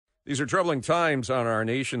These are troubling times on our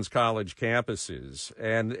nation's college campuses.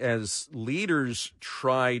 And as leaders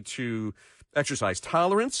try to exercise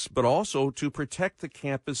tolerance, but also to protect the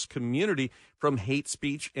campus community from hate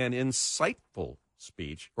speech and insightful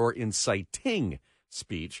speech or inciting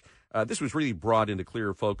speech, this was really brought into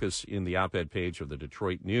clear focus in the op-ed page of the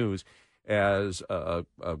Detroit News as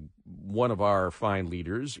one of our fine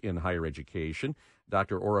leaders in higher education,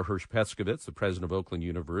 Dr. Ora Hirsch Pescovitz, the president of Oakland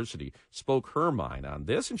University, spoke her mind on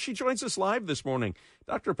this, and she joins us live this morning.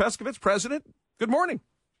 Dr. Pescovitz, President, good morning.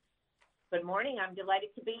 Good morning. I'm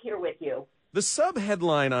delighted to be here with you. The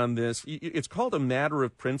sub-headline on this, it's called a matter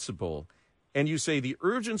of principle, and you say the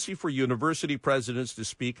urgency for university presidents to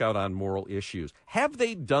speak out on moral issues. Have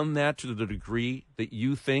they done that to the degree that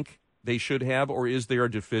you think they should have, or is there a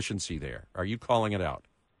deficiency there? Are you calling it out?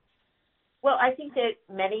 Well, I think that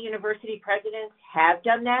many university presidents have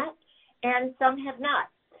done that, and some have not.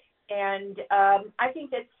 And I think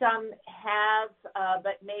that some have,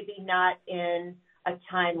 but maybe not in a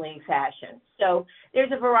timely fashion. So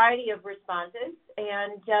there's a variety of responses,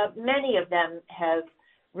 and many of them have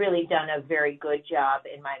really done a very good job,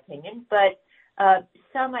 in my opinion. But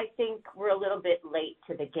some, I think, were a little bit late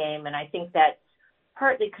to the game, and I think that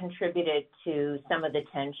partly contributed to some of the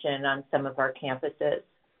tension on some of our campuses.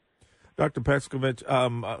 Dr. Pescovitz,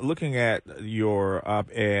 looking at your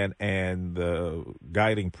op-ed and the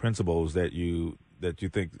guiding principles that you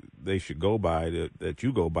think they should go by, that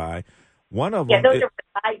you go by, one of them... Yeah, those are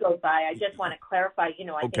what I go by. I just want to clarify,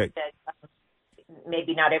 I think that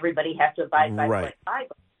maybe not everybody has to abide by what I go by.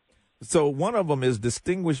 So one of them is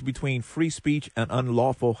distinguish between free speech and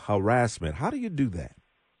unlawful harassment. How do you do that?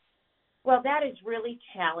 Well, that is really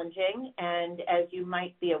challenging, and as you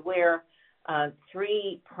might be aware,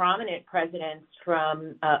 three prominent presidents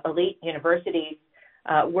from elite universities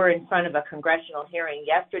were in front of a congressional hearing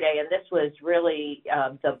yesterday, and this was really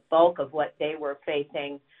the bulk of what they were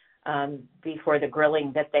facing before the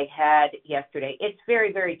grilling that they had yesterday. It's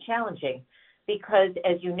very, very challenging because,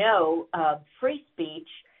 as you know, free speech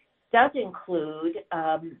does include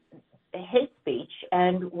hate speech,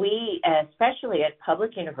 and we, especially at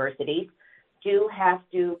public universities, do have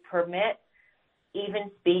to permit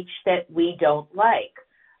even speech that we don't like.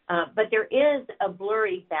 But there is a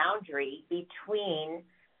blurry boundary between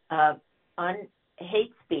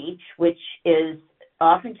hate speech, which is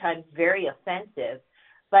oftentimes very offensive,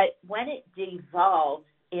 but when it devolves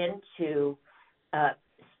into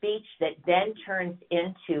speech that then turns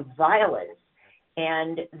into violence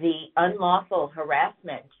and the unlawful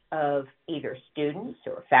harassment of either students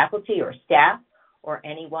or faculty or staff or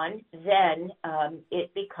anyone, then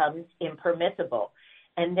it becomes impermissible.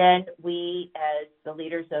 And then we, as the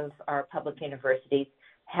leaders of our public universities,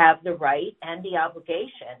 have the right and the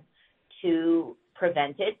obligation to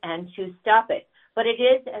prevent it and to stop it. But it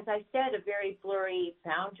is, as I said, a very blurry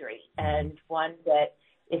boundary and one that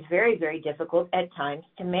is very, very difficult at times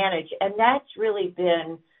to manage. And that's really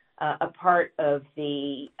been a part of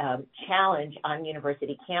the challenge on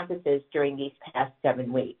university campuses during these past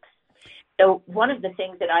 7 weeks. So one of the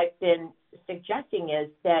things that I've been suggesting is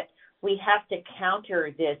that we have to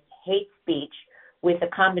counter this hate speech with a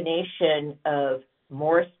combination of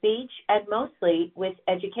more speech and mostly with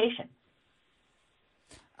education.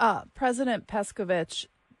 President Pescovitz,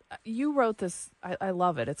 you wrote this, I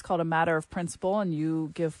love it. It's called A Matter of Principle, and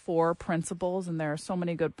you give 4 principles, and there are so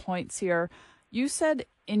many good points here. You said,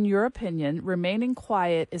 in your opinion, remaining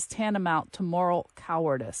quiet is tantamount to moral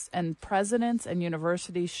cowardice, and presidents and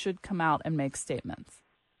universities should come out and make statements.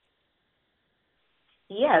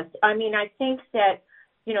 Yes. I mean, I think that,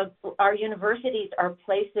 our universities are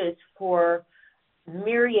places for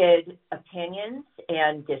myriad opinions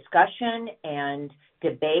and discussion and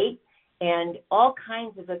debate, and all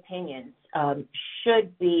kinds of opinions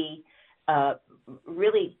should be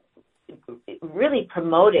really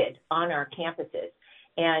promoted on our campuses.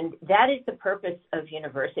 And that is the purpose of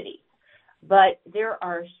universities. But there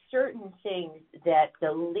are certain things that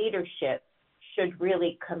the leadership should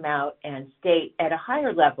really come out and state at a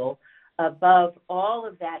higher level above all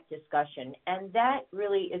of that discussion. And that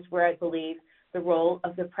really is where I believe the role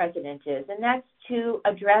of the president is. And that's to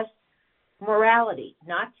address morality,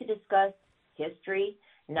 not to discuss history,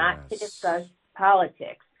 not to discuss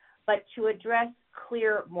politics, but to address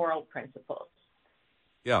clear moral principles.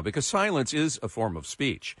 Yeah, because silence is a form of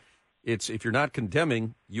speech. It's if you're not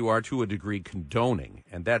condemning, you are to a degree condoning.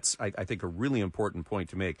 And that's, I think, a really important point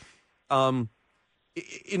to make.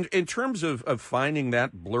 In terms of finding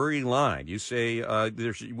that blurry line, you say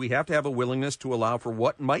we have to have a willingness to allow for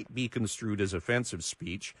what might be construed as offensive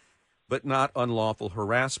speech, but not unlawful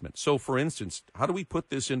harassment. So, for instance, how do we put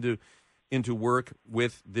this into into work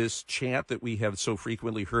with this chant that we have so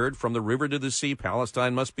frequently heard, from the river to the sea,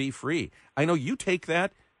 Palestine must be free. I know you take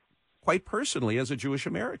that quite personally as a Jewish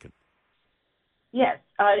American. Yes,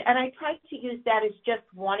 and I try to use that as just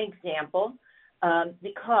one example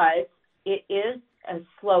because it is a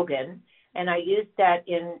slogan, and I used that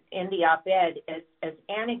in the op-ed as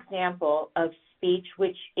an example of speech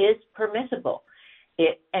which is permissible.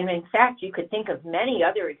 And in fact, you could think of many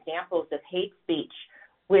other examples of hate speech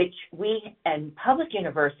which we and public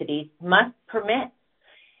universities must permit.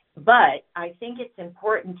 But I think it's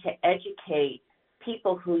important to educate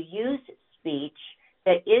people who use speech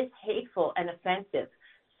that is hateful and offensive.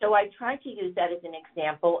 So I try to use that as an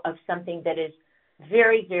example of something that is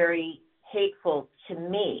very, very hateful to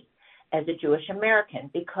me as a Jewish American,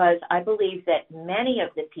 because I believe that many of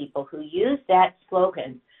the people who use that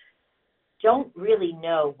slogan don't really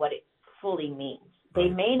know what it fully means. They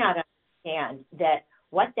may not understand that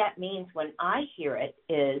what that means when I hear it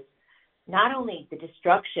is not only the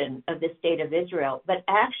destruction of the state of Israel, but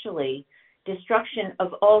actually destruction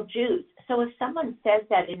of all Jews. So if someone says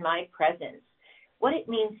that in my presence, what it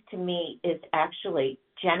means to me is actually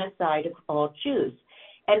genocide of all Jews.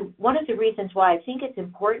 And one of the reasons why I think it's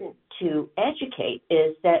important to educate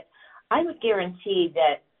is that I would guarantee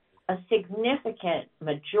that a significant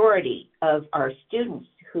majority of our students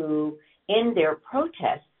who, in their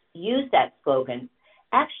protests, use that slogan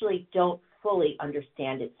actually don't fully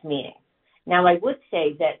understand its meaning. Now, I would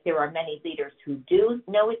say that there are many leaders who do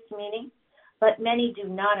know its meaning, but many do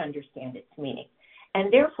not understand its meaning.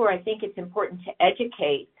 And therefore, I think it's important to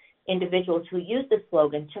educate individuals who use the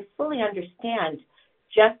slogan to fully understand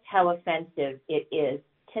just how offensive it is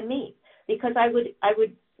to me. Because I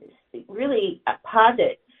would really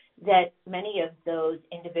posit that many of those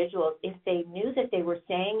individuals, if they knew that they were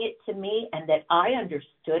saying it to me and that I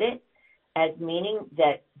understood it as meaning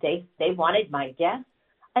that they wanted my death,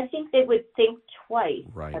 I think they would think twice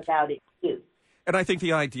about its use. And I think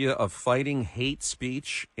the idea of fighting hate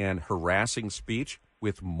speech and harassing speech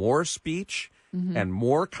with more speech and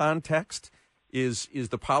more context is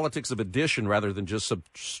the politics of addition rather than just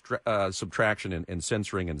subtraction and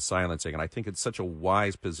censoring and silencing. And I think it's such a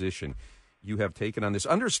wise position you have taken on this,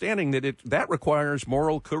 understanding that that requires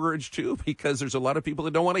moral courage, too, because there's a lot of people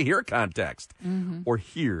that don't want to hear context or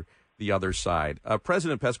hear the other side.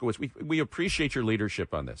 President Pescovitz, we appreciate your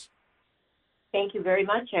leadership on this. Thank you very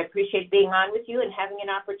much. I appreciate being on with you and having an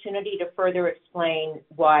opportunity to further explain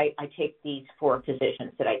why I take these 4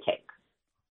 positions that I take.